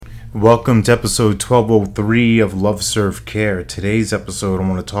Welcome to episode 1203 of Love Serve Care. Today's episode, I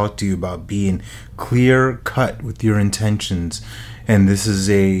want to talk to you about being clear cut with your intentions. And this is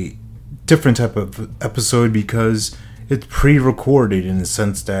a different type of episode because it's pre-recorded in the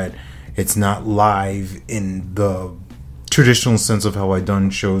sense that it's not live in the traditional sense of how I've done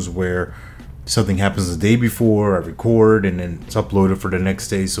shows where something happens the day before, I record, and then it's uploaded for the next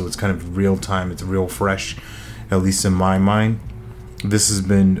day. So it's kind of real time, it's real fresh, at least in my mind. This has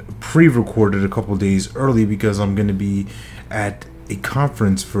been pre-recorded a couple days early because I'm going to be at a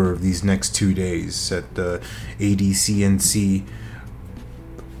conference for these next 2 days at the ADCNC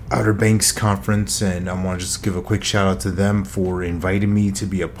Outer Banks conference, and I want to just give a quick shout out to them for inviting me to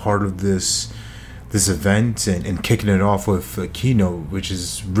be a part of this event and kicking it off with a keynote, which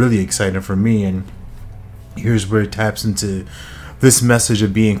is really exciting for me. And here's where it taps into this message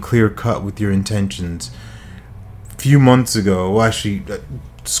of being clear cut with your intentions. Few months ago, well, actually,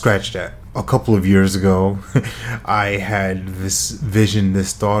 scratch that. A couple of years ago, I had this vision,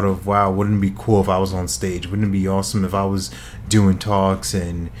 this thought of, wow, wouldn't it be cool if I was on stage? Wouldn't it be awesome if I was doing talks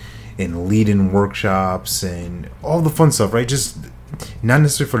and leading workshops and all the fun stuff, right? Just not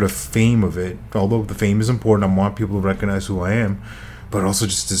necessarily for the fame of it, although the fame is important. I want people to recognize who I am, but also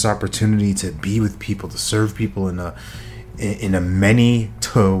just this opportunity to be with people, to serve people in a many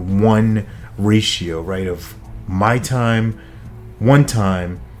to one ratio, right? Of my time, one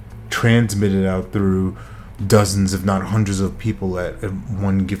time, transmitted out through dozens, if not hundreds of people at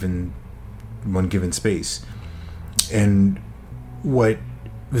one given space. And what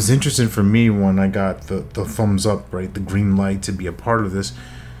was interesting for me when I got the thumbs up, right, the green light to be a part of this,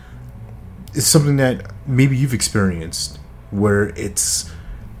 is something that maybe you've experienced, where it's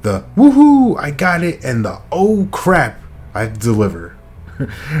the woohoo, I got it, and the oh crap, I have to deliver.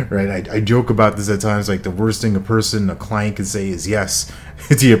 Right, I joke about this at times, like the worst thing a client can say is yes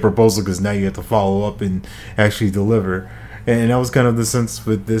to your proposal, because now you have to follow up and actually deliver. And that was kind of the sense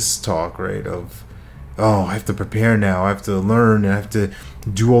with this talk, right, of, oh, I have to prepare now, I have to learn, and I have to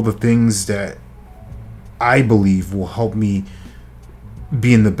do all the things that I believe will help me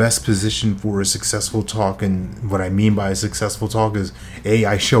be in the best position for a successful talk. And what I mean by a successful talk is, A,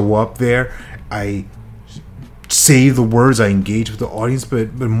 I show up there, I say the words, I engage with the audience,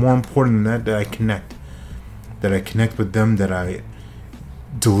 but more important than that I connect with them, that I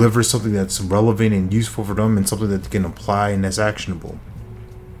deliver something that's relevant and useful for them, and something that they can apply and that's actionable.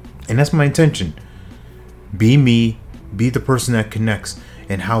 And that's my intention. Be me, be the person that connects,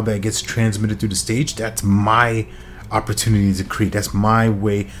 and how that gets transmitted through the stage, that's my opportunity to create. That's my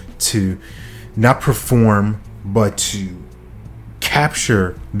way to not perform, but to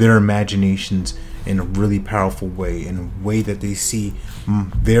capture their imaginations in a really powerful way, in a way that they see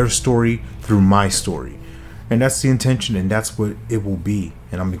their story through my story. And that's the intention, and that's what it will be.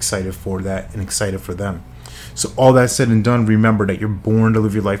 And I'm excited for that and excited for them. So all that said and done, remember that you're born to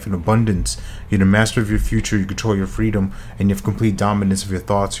live your life in abundance. You're the master of your future, you control your freedom, and you have complete dominance of your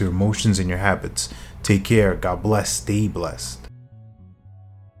thoughts, your emotions, and your habits. Take care. God bless. Stay blessed.